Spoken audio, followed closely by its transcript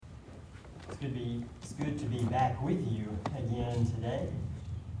It's good to be back with you again today.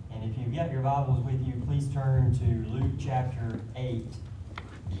 And if you've got your Bibles with you, please turn to Luke chapter 8,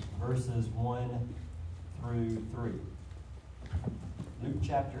 verses 1 through 3. Luke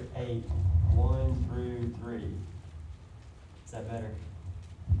chapter 8, 1 through 3. Is that better?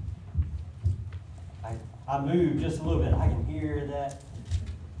 I moved just a little bit. I can hear that.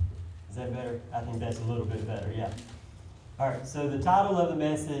 Is that better? I think that's a little bit better, yeah. All right, so the title of the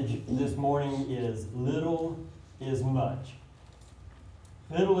message this morning is Little is Much.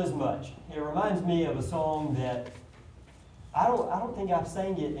 Little is Much. It reminds me of a song that I don't think I've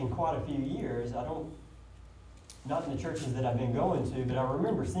sang it in quite a few years. Not in the churches that I've been going to, but I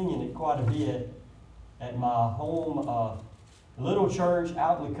remember singing it quite a bit at my home little church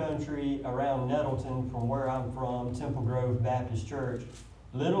out in the country around Nettleton, from where I'm from, Temple Grove Baptist Church.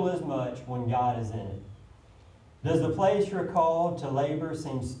 Little is much when God is in it. Does the place you're called to labor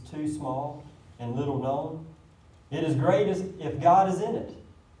seem too small and little known? It is great if God is in it,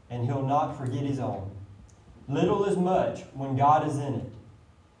 and He'll not forget His own. Little is much when God is in it.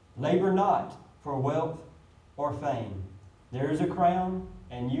 Labor not for wealth or fame. There is a crown,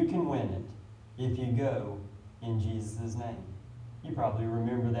 and you can win it if you go in Jesus' name. You probably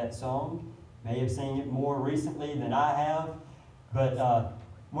remember that song. May have sung it more recently than I have, but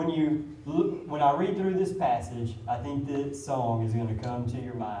when I read through this passage, I think this song is going to come to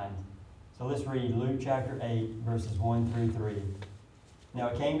your mind. So let's read Luke chapter 8, verses 1 through 3. Now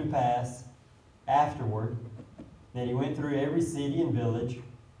it came to pass afterward that He went through every city and village,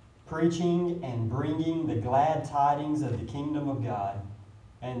 preaching and bringing the glad tidings of the kingdom of God,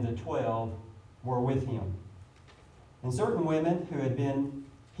 and the 12 were with Him. And certain women who had been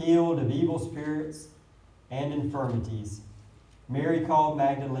healed of evil spirits and infirmities, Mary called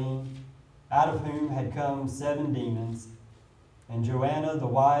Magdalene, out of whom had come 7 demons, and Joanna, the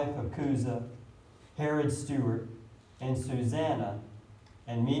wife of Chuza, Herod's steward, and Susanna,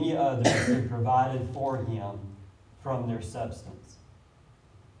 and many others who provided for him from their substance.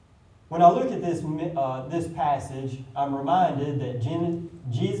 When I look at this passage, I'm reminded that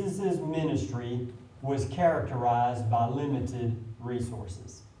Jesus' ministry was characterized by limited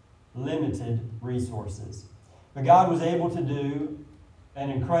resources. Limited resources. But God was able to do an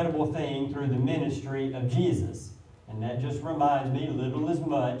incredible thing through the ministry of Jesus. And that just reminds me, little is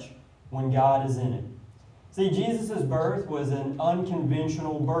much when God is in it. See, Jesus' birth was an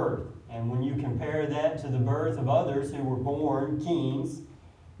unconventional birth. And when you compare that to the birth of others who were born kings,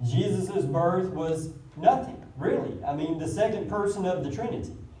 Jesus' birth was nothing, really. I mean, the second person of the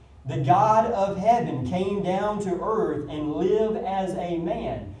Trinity. The God of heaven came down to earth and lived as a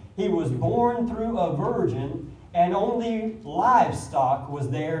man. He was born through a virgin, and only livestock was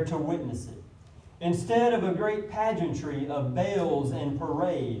there to witness it. Instead of a great pageantry of bells and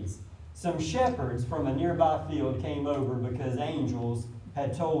parades, some shepherds from a nearby field came over because angels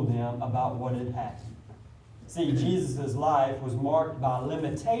had told them about what had happened. See, Jesus' life was marked by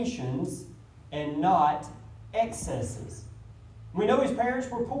limitations and not excesses. We know His parents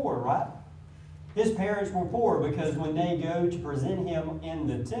were poor, right? His parents were poor because when they go to present Him in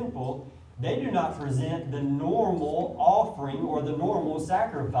the temple, they do not present the normal offering or the normal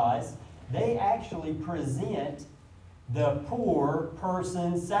sacrifice. They actually present the poor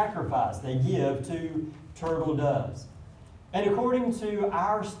person's sacrifice. They give 2 turtle doves. And according to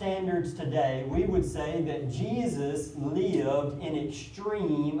our standards today, we would say that Jesus lived in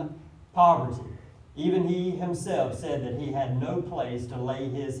extreme poverty. Even He Himself said that He had no place to lay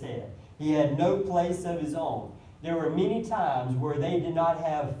His head. He had no place of His own. There were many times where they did not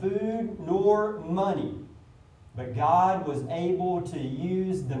have food nor money. But God was able to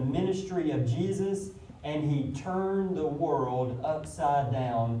use the ministry of Jesus, and He turned the world upside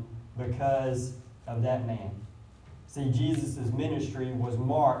down because of that man. See, Jesus' ministry was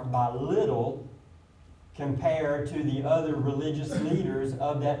marked by little compared to the other religious leaders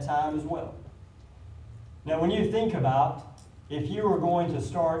of that time as well. Now, when you think about if you were going to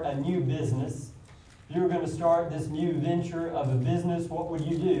start a new business, if you were going to start this new venture of a business, what would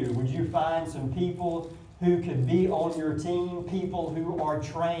you do? Would you find some people who could be on your team, people who are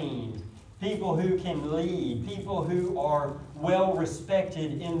trained, people who can lead, people who are well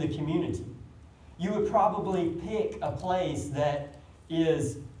respected in the community? You would probably pick a place that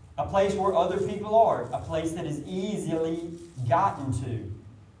is a place where other people are, a place that is easily gotten to.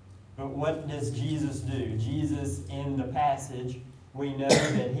 But what does Jesus do? Jesus, in the passage, we know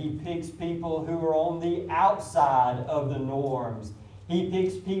that He picks people who are on the outside of the norms. He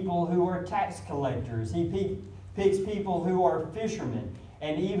picks people who are tax collectors. He picks people who are fishermen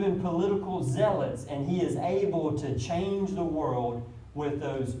and even political zealots. And He is able to change the world with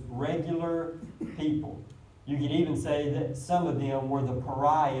those regular people. You could even say that some of them were the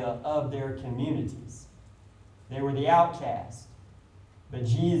pariah of their communities. They were the outcasts. But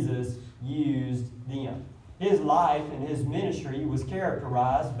Jesus used them. His life and his ministry was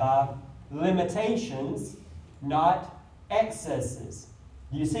characterized by limitations, not excesses.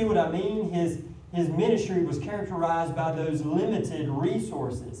 Do you see what I mean? His ministry was characterized by those limited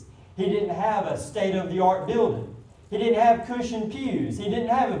resources. He didn't have a state-of-the-art building. He didn't have cushioned pews. He didn't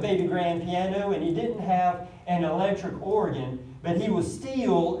have a baby grand piano, and he didn't have an electric organ. But he was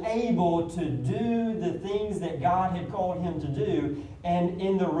still able to do the things that God had called him to do. And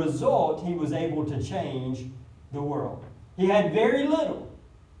in the result, he was able to change the world. He had very little,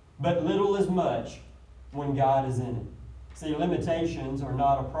 but little is much when God is in it. See, limitations are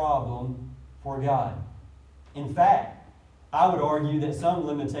not a problem for God. In fact, I would argue that some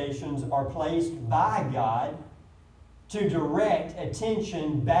limitations are placed by God to direct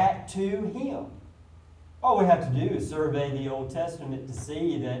attention back to Him. All we have to do is survey the Old Testament to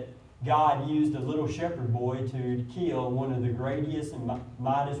see that God used a little shepherd boy to kill one of the greatest and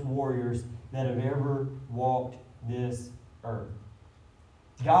mightiest warriors that have ever walked this earth.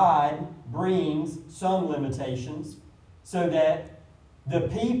 God brings some limitations so that the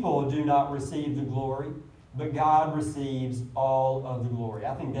people do not receive the glory, but God receives all of the glory.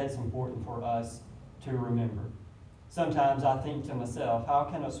 I think that's important for us to remember. Sometimes I think to myself, how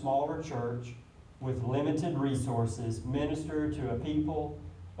can a smaller church with limited resources minister to a people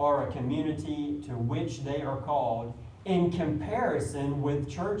or a community to which they are called in comparison with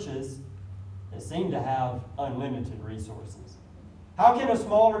churches that seem to have unlimited resources? How can a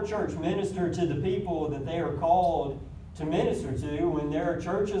smaller church minister to the people that they are called to minister to when there are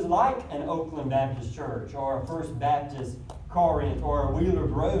churches like an Oakland Baptist Church or a First Baptist Corinth or a Wheeler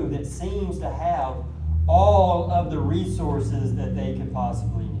Grove that seems to have all of the resources that they could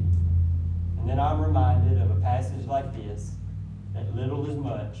possibly need? And then I'm reminded of a passage like this, that little is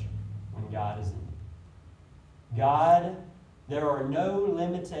much when God is in it. God, there are no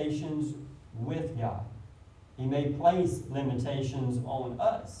limitations with God. He may place limitations on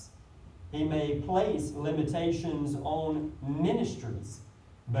us. He may place limitations on ministries,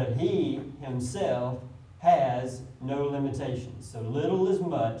 but He Himself has no limitations. So little is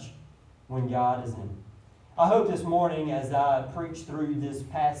much when God is in it. I hope this morning as I preach through this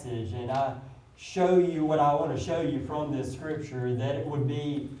passage and I show you what I want to show you from this scripture, that it would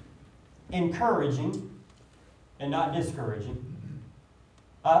be encouraging and not discouraging.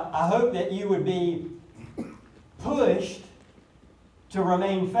 I hope that you would be pushed to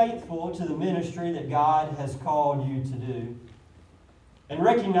remain faithful to the ministry that God has called you to do, and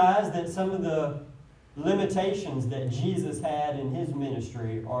recognize that some of the limitations that Jesus had in His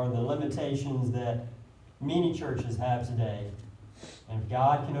ministry are the limitations that many churches have today. And if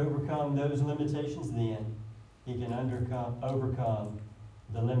God can overcome those limitations then, He can overcome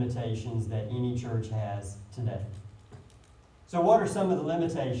the limitations that any church has today. So what are some of the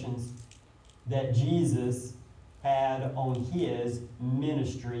limitations that Jesus had on His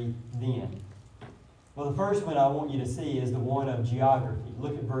ministry then? Well, the first one I want you to see is the one of geography.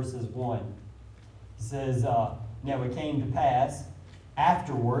 Look at verses 1. It says, now it came to pass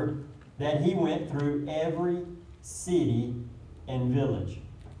afterward that He went through every city and village.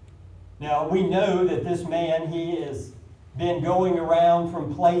 Now, we know that this man, he has been going around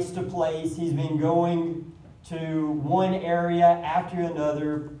from place to place. He's been going to one area after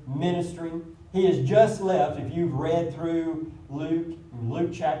another, ministering. He has just left. If you've read through Luke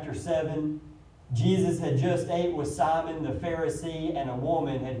chapter 7, Jesus had just ate with Simon the Pharisee, and a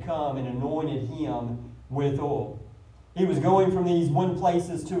woman had come and anointed him with oil. He was going from these one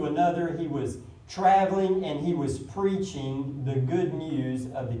places to another. He was traveling, and he was preaching the good news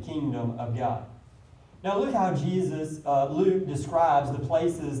of the kingdom of God. Now look how Luke describes the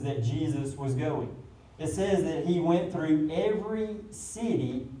places that Jesus was going. It says that He went through every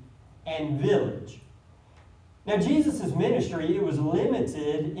city and village. Now Jesus' ministry, it was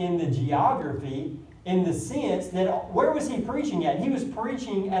limited in the geography, in the sense that where was He preaching at? He was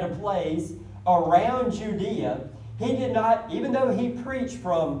preaching at a place around Judea. He did not, even though He preached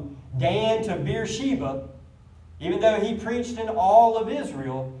from Dan to Beersheba, even though He preached in all of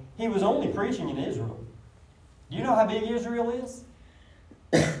Israel, He was only preaching in Israel. Do you know how big Israel is?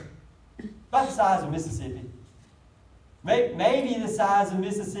 About the size of Mississippi. Maybe the size of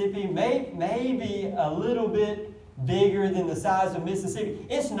Mississippi, maybe a little bit bigger than the size of Mississippi.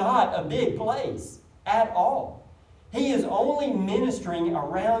 It's not a big place at all. He is only ministering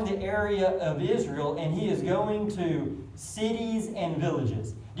around the area of Israel, and He is going to cities and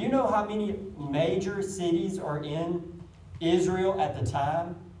villages. Do you know how many major cities are in Israel at the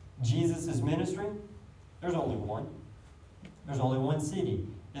time Jesus' ministry, there's only one. There's only one city.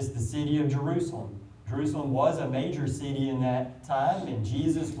 It's the city of Jerusalem. Jerusalem was a major city in that time, and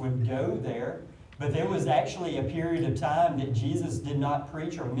Jesus would go there. But there was actually a period of time that Jesus did not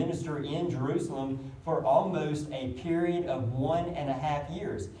preach or minister in Jerusalem for almost a period of 1.5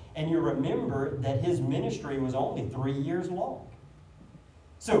 years. And you remember that his ministry was only 3 years long.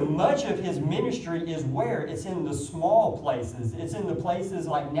 So much of his ministry is where? It's in the small places. It's in the places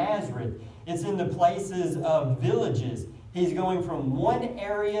like Nazareth. It's in the places of villages. He's going from one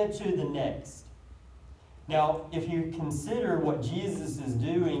area to the next. Now, if you consider what Jesus is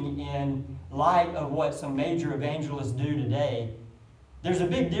doing in light of what some major evangelists do today, there's a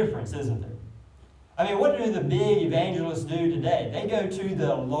big difference, isn't there? I mean, what do the big evangelists do today? They go to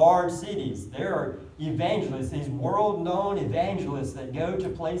the large cities. There are evangelists, these world-known evangelists that go to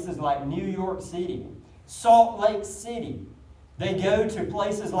places like New York City, Salt Lake City. They go to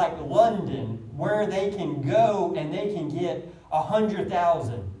places like London where they can go and they can get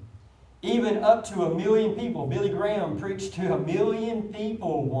 100,000, even up to 1 million people. Billy Graham preached to 1 million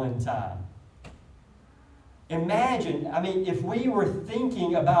people one time. Imagine, I mean, if we were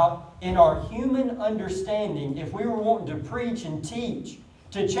thinking about, in our human understanding, if we were wanting to preach and teach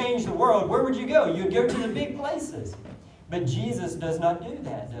to change the world, where would you go? You'd go to the big places. But Jesus does not do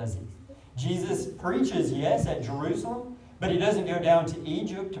that, does he? Jesus preaches, yes, at Jerusalem, but he doesn't go down to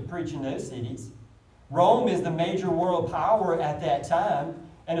Egypt to preach in those cities. Rome is the major world power at that time.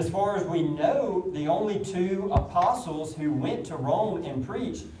 And as far as we know, the only 2 apostles who went to Rome and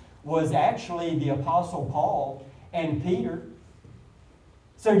preached was actually the Apostle Paul and Peter.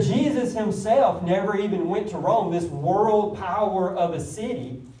 So Jesus himself never even went to Rome, this world power of a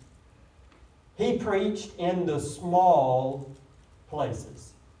city. He preached in the small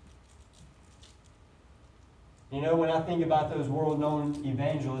places. You know, when I think about those world-known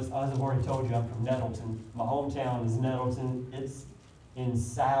evangelists, as I've already told you, I'm from Nettleton. My hometown is Nettleton. It's in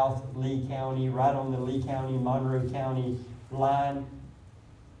South Lee County, right on the Lee County, Monroe County line.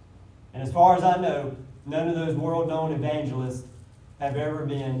 And as far as I know, none of those world-known evangelists have ever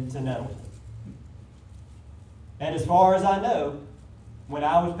been to Nettleton. And as far as I know, when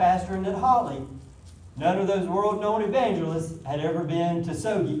I was pastoring at Holly, none of those world-known evangelists had ever been to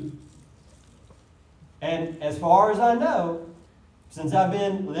Sogie. And as far as I know, since I've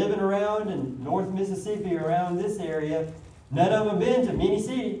been living around in North Mississippi, around this area, none of them have been to Minnie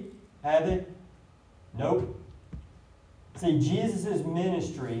City, have they? Nope. See, Jesus'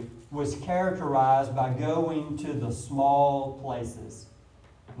 ministry was characterized by going to the small places.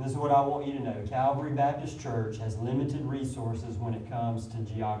 And this is what I want you to know. Calvary Baptist Church has limited resources when it comes to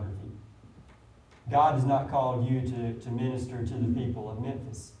geography. God has not called you to minister to the people of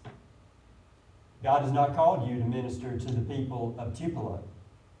Memphis. God has not called you to minister to the people of Tupelo.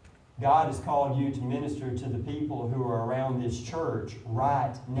 God has called you to minister to the people who are around this church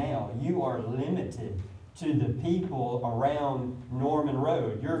right now. You are limited to the people around Norman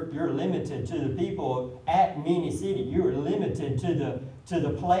Road. You're limited to the people at Minnie City. You are limited to the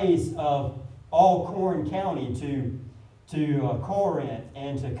place of Alcorn County, to Corinth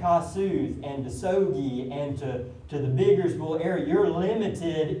and to Kossuth and to Sogie and to the Biggersville area. You're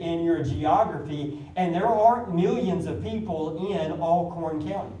limited in your geography, and there aren't millions of people in Alcorn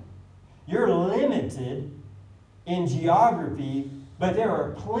County. You're limited in geography, but there are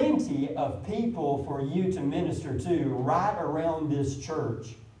plenty of people for you to minister to right around this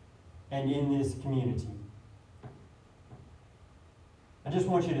church and in this community. I just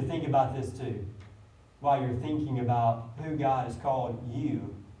want you to think about this too, while you're thinking about who God has called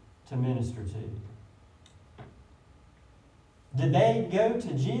you to minister to. Did they go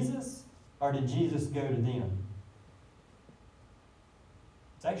to Jesus, or did Jesus go to them?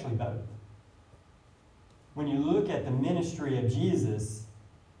 It's actually both. When you look at the ministry of Jesus,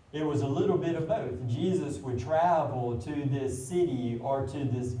 it was a little bit of both. Jesus would travel to this city or to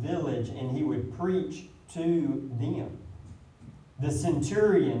this village, and he would preach to them. The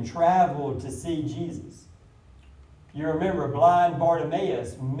centurion traveled to see Jesus. You remember blind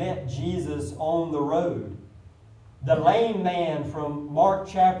Bartimaeus met Jesus on the road. The lame man from Mark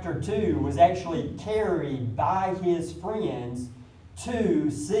chapter 2 was actually carried by his friends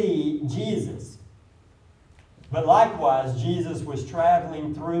to see Jesus. But likewise, Jesus was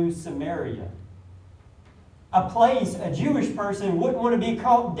traveling through Samaria, a place a Jewish person wouldn't want to be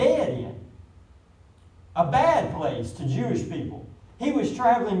caught dead in. A bad place to Jewish people. He was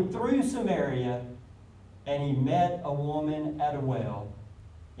traveling through Samaria, and he met a woman at a well,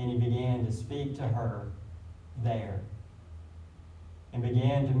 and he began to speak to her there, and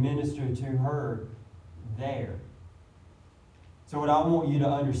began to minister to her there. So what I want you to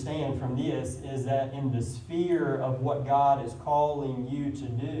understand from this is that in the sphere of what God is calling you to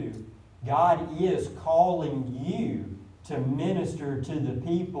do, God is calling you to minister to the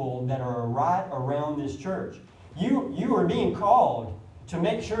people that are right around this church. You are being called to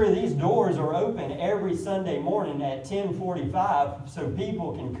make sure these doors are open every Sunday morning at 10:45 so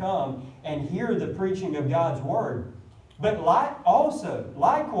people can come and hear the preaching of God's Word. But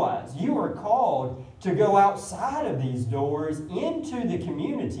likewise, you are called to go outside of these doors into the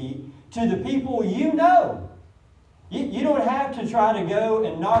community to the people you know. You don't have to try to go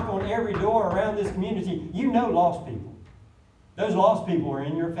and knock on every door around this community. You know lost people. Those lost people are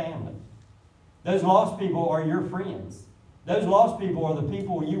in your family. Those lost people are your friends. Those lost people are the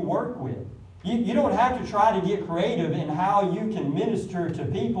people you work with. You don't have to try to get creative in how you can minister to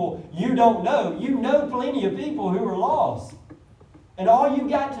people you don't know. You know plenty of people who are lost. And all you've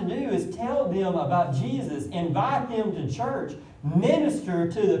got to do is tell them about Jesus, invite them to church,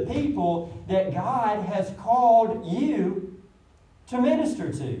 minister to the people that God has called you to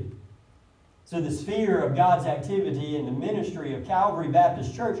minister to. So the sphere of God's activity in the ministry of Calvary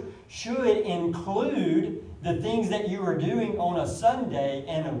Baptist Church should include the things that you are doing on a Sunday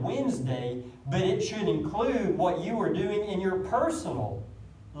and a Wednesday, but it should include what you are doing in your personal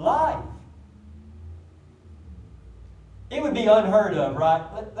life. It would be unheard of, right?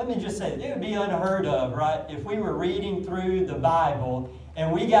 Let me just say, it would be unheard of, right, if we were reading through the Bible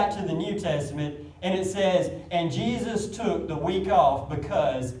and we got to the New Testament and it says, and Jesus took the week off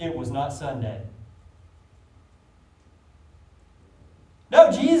because it was not Sunday.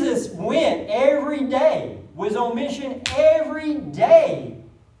 No, Jesus went every day, was on mission every day,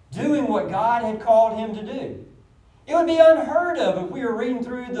 doing what God had called him to do. It would be unheard of if we were reading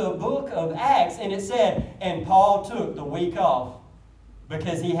through the book of Acts and it said, and Paul took the week off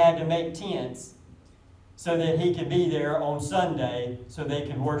because he had to make tents so that he could be there on Sunday so they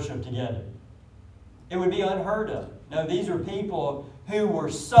could worship together. It would be unheard of. No, these are people who were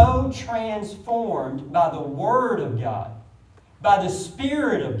so transformed by the Word of God, by the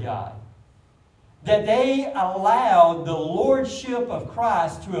Spirit of God, that they allowed the Lordship of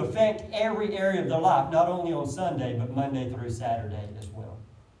Christ to affect every area of their life, not only on Sunday, but Monday through Saturday as well.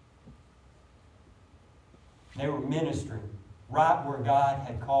 They were ministering right where God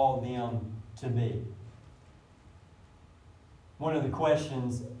had called them to be. One of the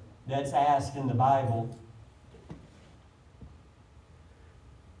questions that's asked in the Bible,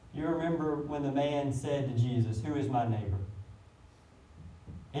 you remember when the man said to Jesus, "Who is my neighbor?"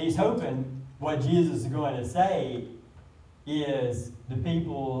 He's hoping what Jesus is going to say is the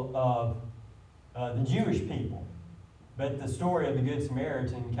people of the Jewish people. But the story of the Good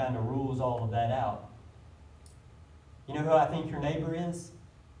Samaritan kind of rules all of that out. You know who I think your neighbor is?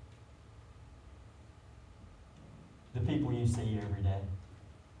 The people you see every day.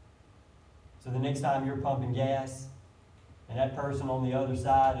 So the next time you're pumping gas, and that person on the other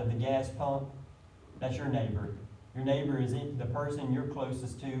side of the gas pump, that's your neighbor. Your neighbor is the person you're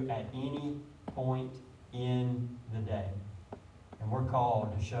closest to at any point in the day. And we're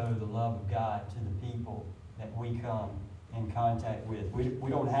called to show the love of God to the people that we come in contact with. We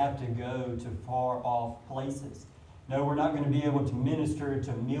don't have to go to far off places. No, we're not going to be able to minister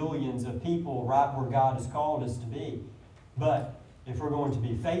to millions of people right where God has called us to be. But if we're going to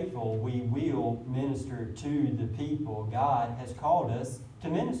be faithful, we will minister to the people God has called us to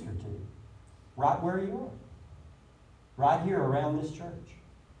minister to. Right where you are. Right here around this church.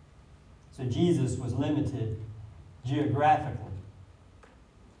 So Jesus was limited geographically.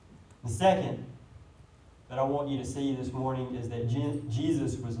 The second that I want you to see this morning is that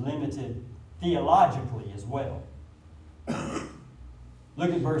Jesus was limited theologically as well.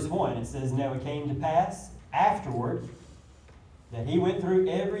 Look at verse 1. It says, "Now it came to pass afterward that he went through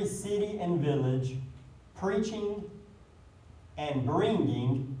every city and village, preaching and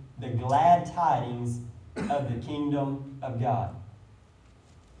bringing the glad tidings of the kingdom of God."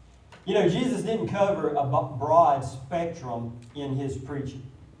 You know, Jesus didn't cover a broad spectrum in his preaching.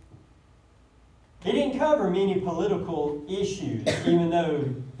 He didn't cover many political issues, even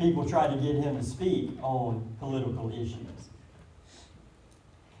though people tried to get him to speak on political issues.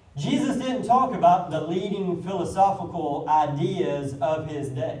 Jesus didn't talk about the leading philosophical ideas of his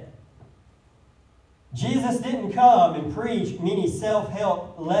day. Jesus didn't come and preach many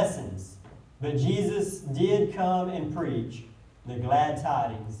self-help lessons, but Jesus did come and preach the glad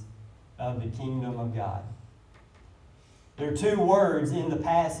tidings of the kingdom of God. There are two words in the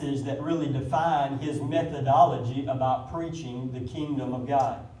passage that really define his methodology about preaching the kingdom of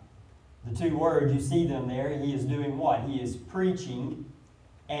God. The two words, you see them there. He is doing what? He is preaching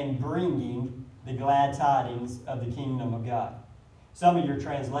and bringing the glad tidings of the kingdom of God. Some of your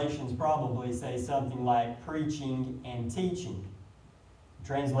translations probably say something like preaching and teaching. The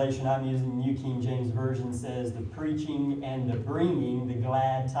translation I'm using, New King James Version, says the preaching and the bringing the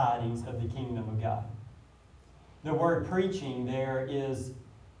glad tidings of the kingdom of God. The word preaching there is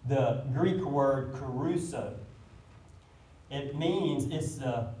the Greek word kerusso. It means, it's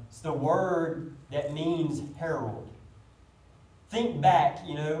the word that means herald. Think back,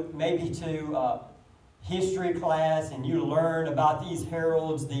 maybe to history class, and you learn about these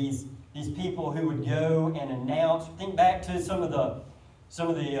heralds, these people who would go and announce. Think back to some of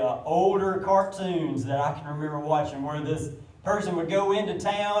the older cartoons that I can remember watching, where this person would go into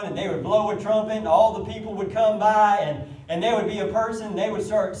town and they would blow a trumpet and all the people would come by, and there would be a person, they would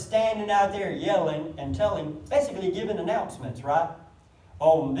start standing out there yelling and telling, basically giving announcements, right?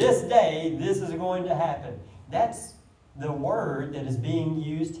 On this day, this is going to happen. That's the word that is being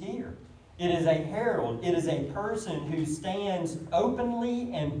used here. It is a herald. It is a person who stands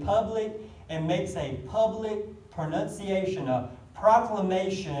openly in public and makes a public pronunciation, a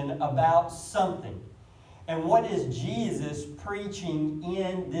proclamation about something. And what is Jesus preaching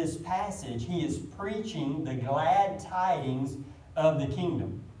in this passage? He is preaching the glad tidings of the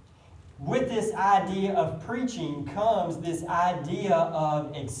kingdom. With this idea of preaching comes this idea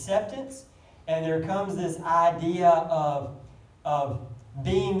of acceptance, and there comes this idea of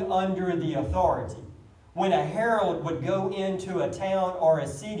being under the authority. When a herald would go into a town or a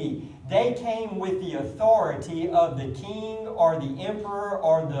city, they came with the authority of the king or the emperor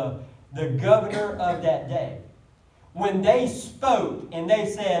or the governor of that day. When they spoke and they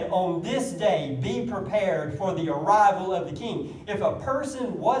said, on this day, be prepared for the arrival of the king. If a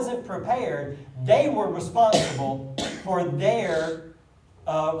person wasn't prepared, they were responsible for their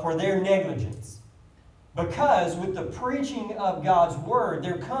negligence. Because with the preaching of God's word,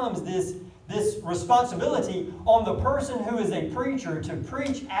 there comes this responsibility on the person who is a preacher to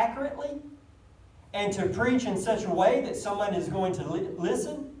preach accurately and to preach in such a way that someone is going to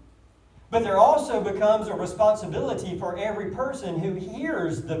listen. But there also becomes a responsibility for every person who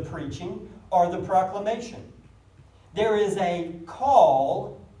hears the preaching or the proclamation. There is a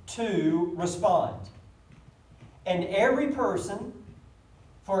call to respond. And every person,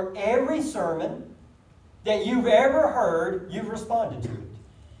 for every sermon that you've ever heard, you've responded to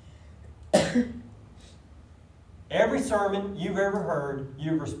it. Every sermon you've ever heard,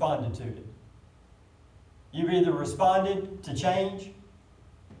 you've responded to it. You've either responded to change,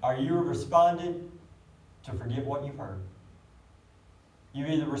 or you have responded to forget what you've heard. You've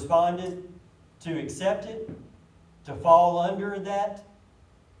either responded to accept it, to fall under that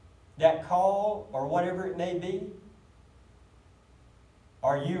call, or whatever it may be,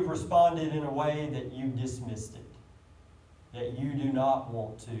 or you've responded in a way that you dismissed it, that you do not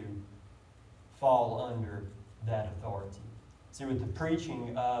want to fall under that authority. See, with the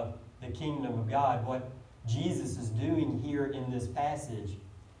preaching of the kingdom of God, what Jesus is doing here in this passage,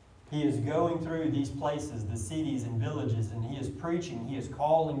 he is going through these places, the cities and villages, and he is preaching. He is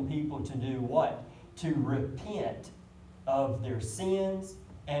calling people to do what? To repent of their sins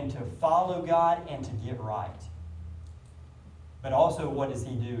and to follow God and to get right. But also, what is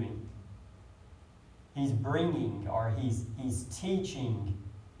he doing? He's bringing, or he's teaching.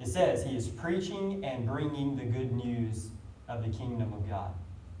 It says he is preaching and bringing the good news of the kingdom of God.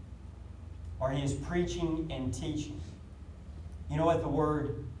 Or he is preaching and teaching. You know what the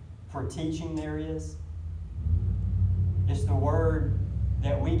word for teaching there is? It's the word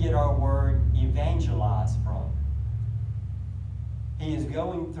that we get our word evangelize from. He is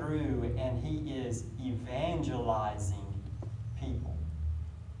going through and he is evangelizing people.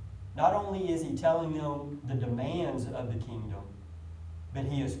 Not only is he telling them the demands of the kingdom, but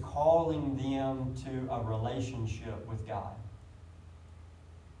he is calling them to a relationship with God.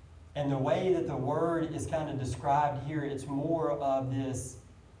 And the way that the word is kind of described here, it's more of this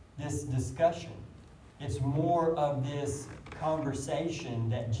discussion. It's more of this conversation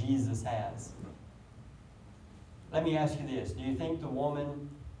that Jesus has. Let me ask you this. Do you think the woman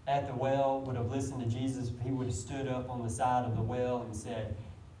at the well would have listened to Jesus if he would have stood up on the side of the well and said,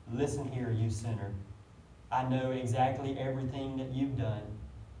 "Listen here, you sinner. I know exactly everything that you've done."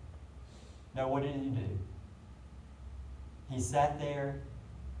 No, what did he do? He sat there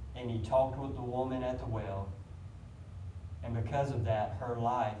and he talked with the woman at the well. And because of that, her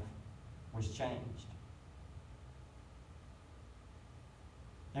life was changed.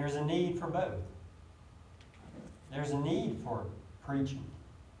 There's a need for both. There's a need for preaching.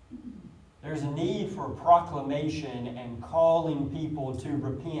 There's a need for proclamation and calling people to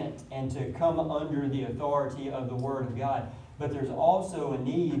repent and to come under the authority of the Word of God. But there's also a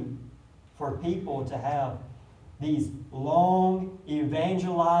need for people to have these long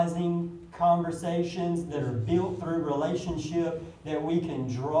evangelizing conversations that are built through relationship, that we can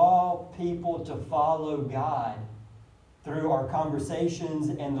draw people to follow God through our conversations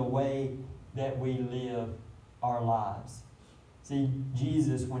and the way that we live our lives. See,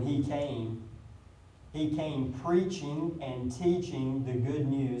 Jesus, when He came preaching and teaching the good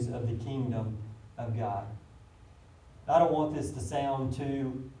news of the kingdom of God. I don't want this to sound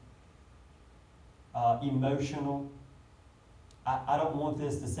too emotional. I don't want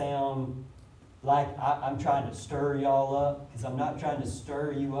this to sound like I'm trying to stir y'all up, because I'm not trying to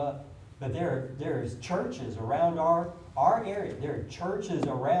stir you up. But there's churches around our area. There are churches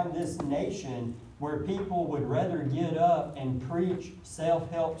around this nation where people would rather get up and preach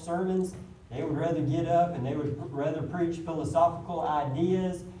self-help sermons. They would rather get up and they would rather preach philosophical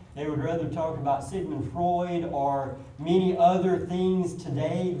ideas. They would rather talk about Sigmund Freud or many other things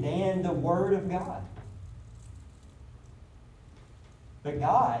today than the Word of God. But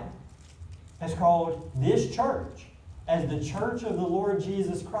God has called this church as the church of the Lord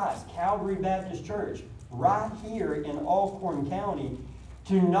Jesus Christ, Calvary Baptist Church, right here in Alcorn County,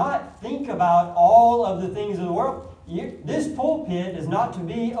 to not think about all of the things of the world. This pulpit is not to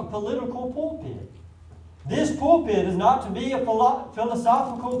be a political pulpit. This pulpit is not to be a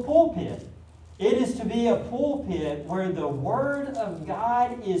philosophical pulpit. It is to be a pulpit where the Word of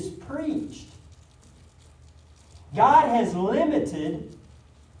God is preached. God has limited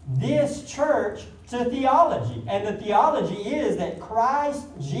this church to theology. And the theology is that Christ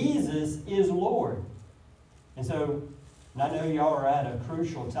Jesus is Lord. And so, I know y'all are at a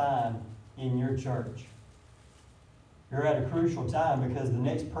crucial time in your church. You're at a crucial time because the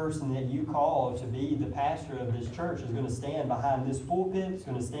next person that you call to be the pastor of this church is going to stand behind this pulpit, is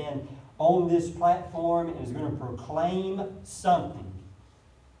going to stand on this platform, and is going to proclaim something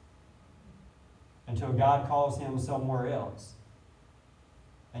until God calls him somewhere else.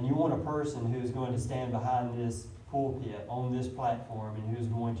 And you want a person who is going to stand behind this pulpit, on this platform, and who is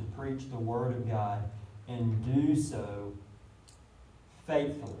going to preach the Word of God and do so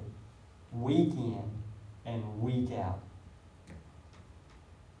faithfully, week in and week out.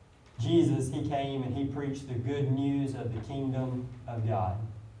 Jesus, He came and He preached the good news of the kingdom of God.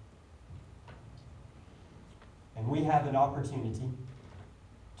 And we have an opportunity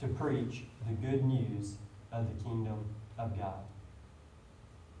to preach the good news of the kingdom of God.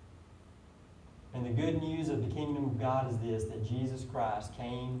 And the good news of the kingdom of God is this, that Jesus Christ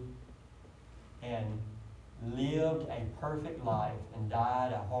came and lived a perfect life and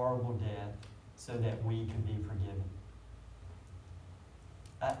died a horrible death so that we could be forgiven.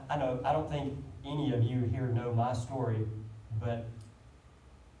 I don't think any of you here know my story, but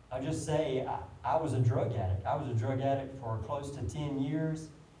I'll just say I was a drug addict. I was a drug addict for close to 10 years,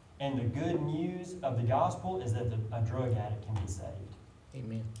 and the good news of the gospel is that a drug addict can be saved.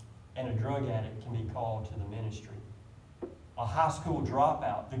 Amen. And a drug addict can be called to the ministry. A high school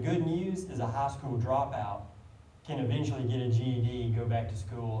dropout. The good news is a high school dropout can eventually get a GED, go back to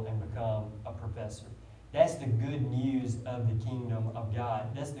school, and become a professor. That's the good news of the kingdom of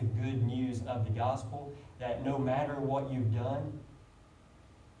God. That's the good news of the gospel, that no matter what you've done,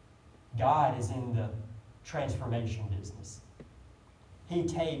 God is in the transformation business. He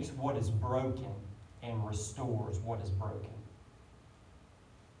takes what is broken and restores what is broken.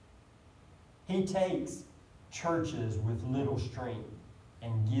 He takes churches with little strength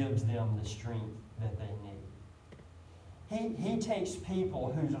and gives them the strength that they need. He takes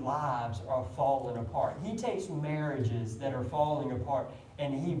people whose lives are falling apart. He takes marriages that are falling apart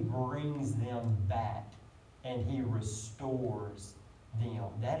and He brings them back and He restores them.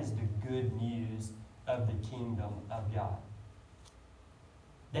 That is the good news of the kingdom of God.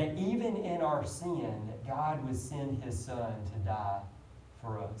 That even in our sin, that God would send His Son to die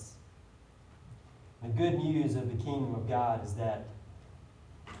for us. The good news of the kingdom of God is that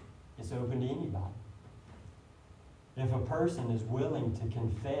it's open to anybody. If a person is willing to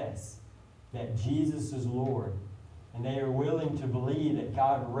confess that Jesus is Lord, and they are willing to believe that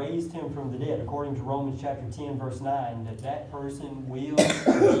God raised Him from the dead, according to Romans chapter 10, verse 9, that person will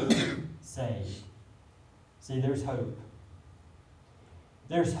be saved. See, there's hope.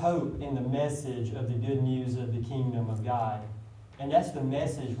 There's hope in the message of the good news of the kingdom of God. And that's the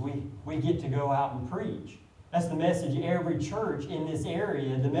message we get to go out and preach. That's the message every church in this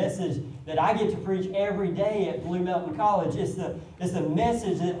area, the message that I get to preach every day at Blue Mountain College. It's the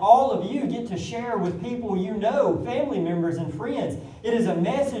message that all of you get to share with people you know, family members and friends. It is a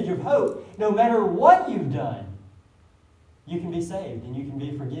message of hope. No matter what you've done, you can be saved and you can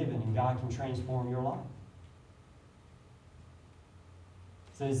be forgiven and God can transform your life.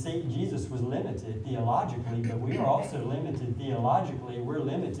 So see, Jesus was limited theologically, but we are also limited theologically. We're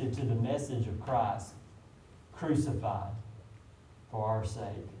limited to the message of Christ, crucified for our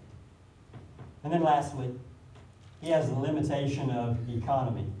sake. And then lastly, he has a limitation of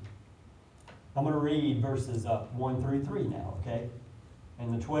economy. I'm going to read verses 1 through 3 now, okay?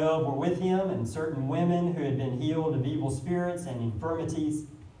 And the 12 were with him, and certain women who had been healed of evil spirits and infirmities.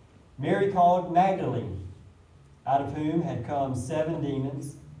 Mary called Magdalene, out of whom had come 7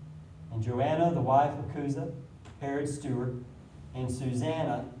 demons, and Joanna, the wife of Chuza, Herod's steward, and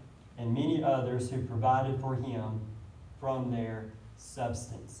Susanna, and many others who provided for him from their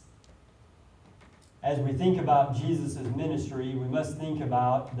substance. As we think about Jesus' ministry, we must think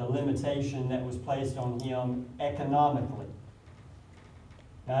about the limitation that was placed on him economically.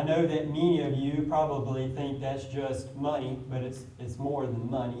 Now, I know that many of you probably think that's just money, but it's more than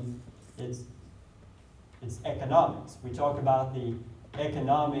money. It's economics. We talk about the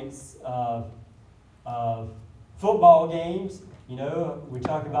economics of football games. You know, we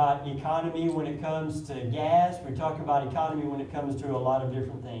talk about economy when it comes to gas. We talk about economy when it comes to a lot of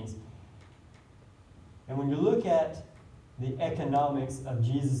different things. And when you look at the economics of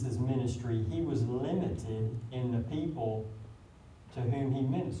Jesus' ministry, he was limited in the people to whom he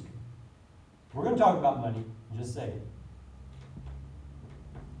ministered. We're going to talk about money in just a second.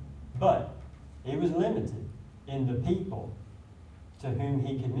 But he was limited in the people to whom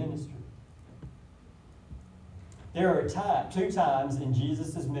he could minister. There are 2 times in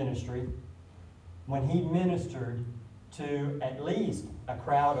Jesus' ministry when he ministered to at least a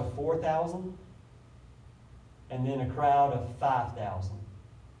crowd of 4,000 and then a crowd of 5,000.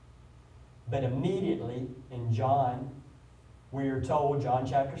 But immediately in John, we are told, John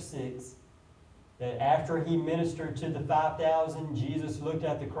chapter 6, that after he ministered to the 5,000, Jesus looked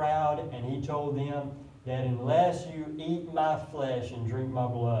at the crowd and he told them that unless you eat my flesh and drink my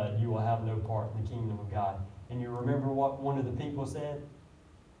blood, you will have no part in the kingdom of God. And you remember what one of the people said?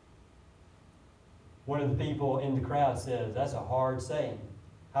 One of the people in the crowd says, that's a hard saying.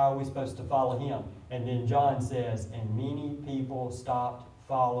 How are we supposed to follow him? And then John says, and many people stopped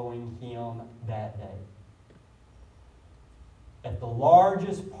following him that day. At the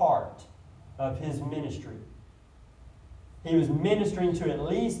largest part of his ministry, he was ministering to at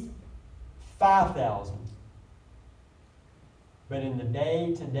least 5,000. But in the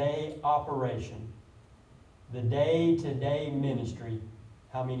day-to-day operation, the day-to-day ministry,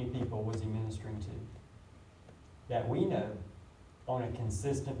 how many people was he ministering to? That we know on a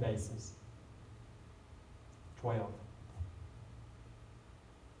consistent basis. 12.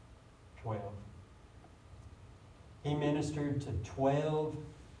 12. He ministered to 12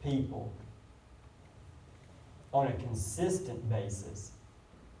 people on a consistent basis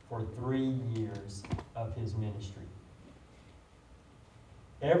for 3 years of his ministry.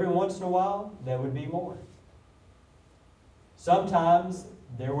 Every once in a while, there would be more. Sometimes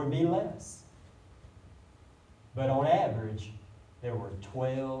there would be less. But on average, there were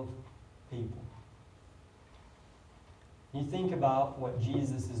 12 people. You think about what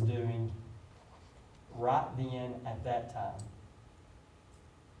Jesus is doing right then at that time.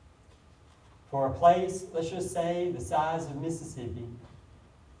 For a place, let's just say, the size of Mississippi,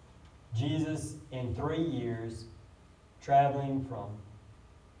 Jesus, in 3 years, traveling from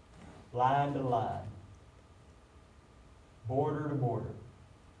line to line, border to border,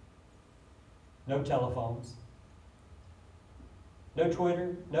 no telephones, no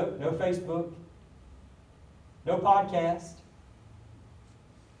Twitter, no Facebook, no podcast,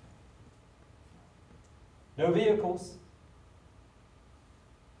 no vehicles,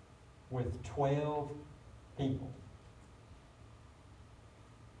 with 12 people.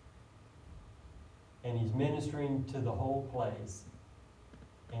 And he's ministering to the whole place.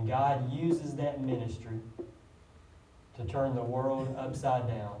 And God uses that ministry to turn the world upside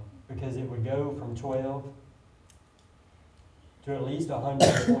down, because it would go from 12 to at least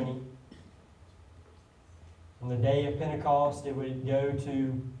 120. On the day of Pentecost, it would go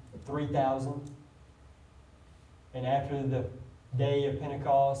to 3,000. And after the day of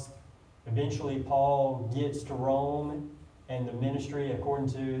Pentecost, eventually Paul gets to Rome and the ministry, according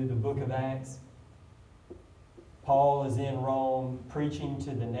to the book of Acts. Paul is in Rome preaching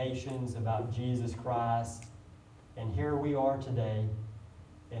to the nations about Jesus Christ. And here we are today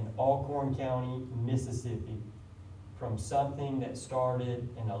in Alcorn County, Mississippi, from something that started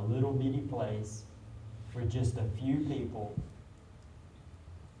in a little bitty place with just a few people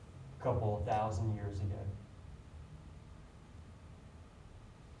a couple of thousand years ago.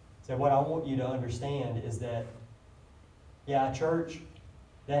 So what I want you to understand is that, a church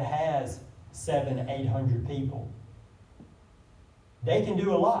that has 700-800 people They can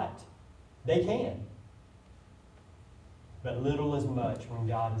do a lot. They can. But little is much when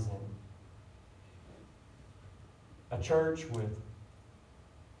God is in it. A church with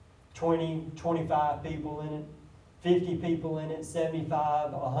 20, 25 people in it, 50 people in it,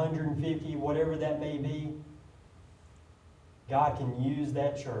 75, 150, whatever that may be, God can use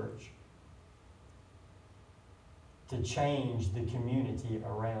that church to change the community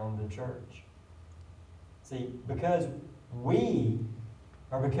around the church. See, because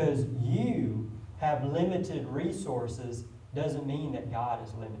because you have limited resources doesn't mean that God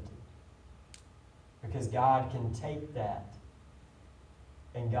is limited. Because God can take that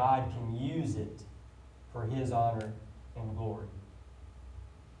and God can use it for His honor and glory.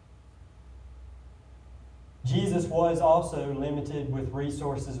 Jesus was also limited with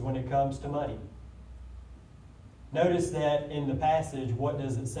resources when it comes to money. Notice that in the passage, what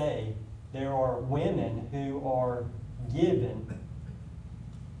does it say? There are women who are given,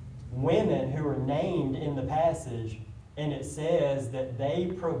 women who are named in the passage, and it says that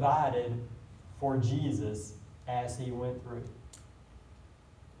they provided for Jesus as He went through.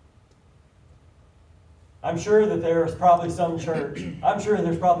 I'm sure that there's probably some church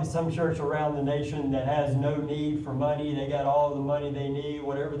around the nation that has no need for money. They got all the money they need.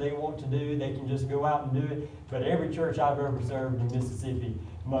 Whatever they want to do, they can just go out and do it. But every church I've ever served in Mississippi,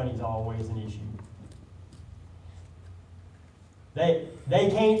 money's always an issue. They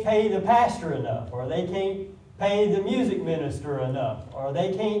can't pay the pastor enough, or they can't pay the music minister enough, or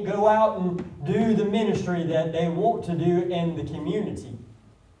they can't go out and do the ministry that they want to do in the community.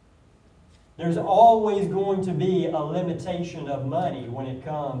 There's always going to be a limitation of money when it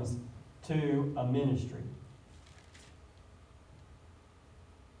comes to a ministry.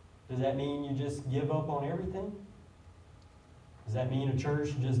 Does that mean you just give up on everything? Does that mean a church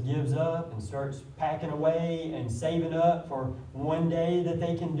just gives up and starts packing away and saving up for one day that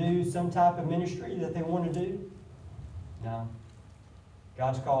they can do some type of ministry that they want to do? No.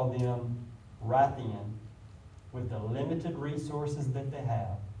 God's called them right then, with the limited resources that they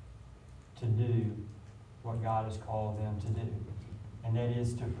have, to do what God has called them to do. And that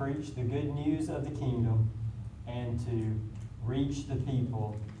is to preach the good news of the kingdom and to reach the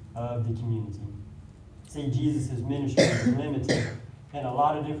people of the community. See, Jesus' ministry is limited in a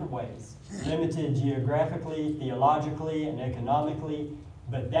lot of different ways. Limited geographically, theologically, and economically,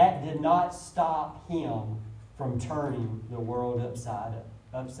 but that did not stop Him from turning the world upside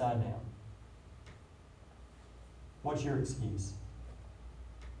down. What's your excuse?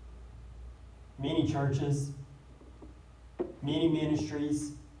 Many churches, many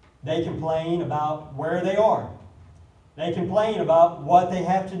ministries, they complain about where they are. They complain about what they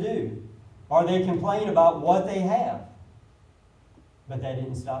have to do. Or they complain about what they have. But that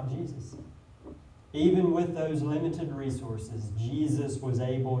didn't stop Jesus. Even with those limited resources, Jesus was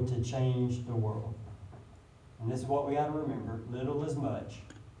able to change the world. And this is what we got to remember. Little is much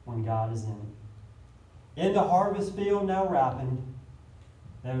when God is in it. In the harvest field now ripened,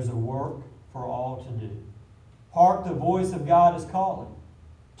 there's a work for all to do. Hark, the voice of God is calling.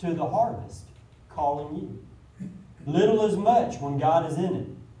 To the harvest, calling you. Little is much when God is in it.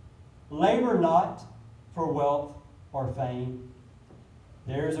 Labor not for wealth or fame.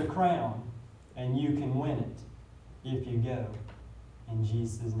 There's a crown, and you can win it if you go in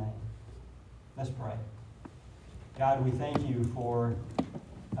Jesus' name. Let's pray. God, we thank you for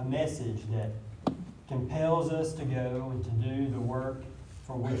a message that compels us to go and to do the work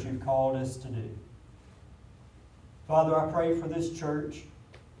for which you've called us to do. Father, I pray for this church.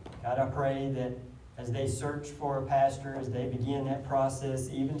 God, I pray that as they search for a pastor, as they begin that process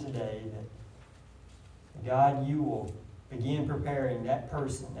even today, that God, you will begin preparing that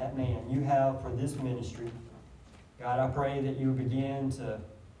person, that man you have for this ministry. God, I pray that you begin to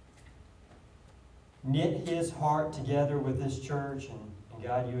knit his heart together with this church, and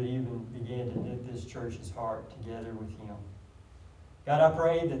God, you would even begin to knit this church's heart together with him. God, I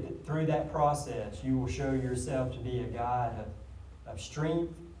pray that through that process, you will show yourself to be a God of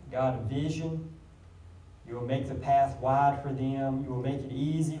strength, a God of vision. You will make the path wide for them. You will make it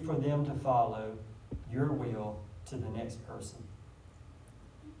easy for them to follow your will to the next person.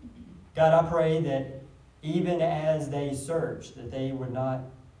 God, I pray that even as they search, that they would not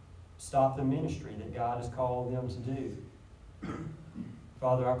stop the ministry that God has called them to do.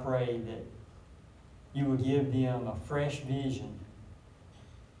 Father, I pray that you will give them a fresh vision.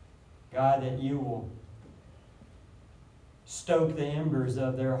 God, that you will stoke the embers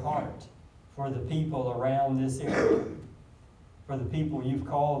of their heart for the people around this area, for the people you've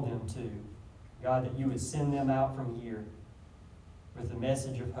called them to. God, that you would send them out from here with a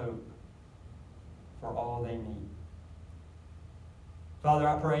message of hope for all they need. Father,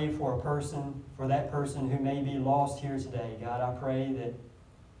 I pray for that person who may be lost here today. God, I pray that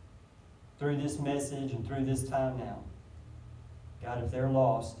through this message and through this time now, God, if they're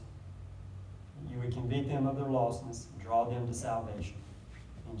lost, you would convict them of their lostness and draw them to salvation.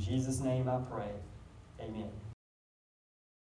 In Jesus' name I pray. Amen.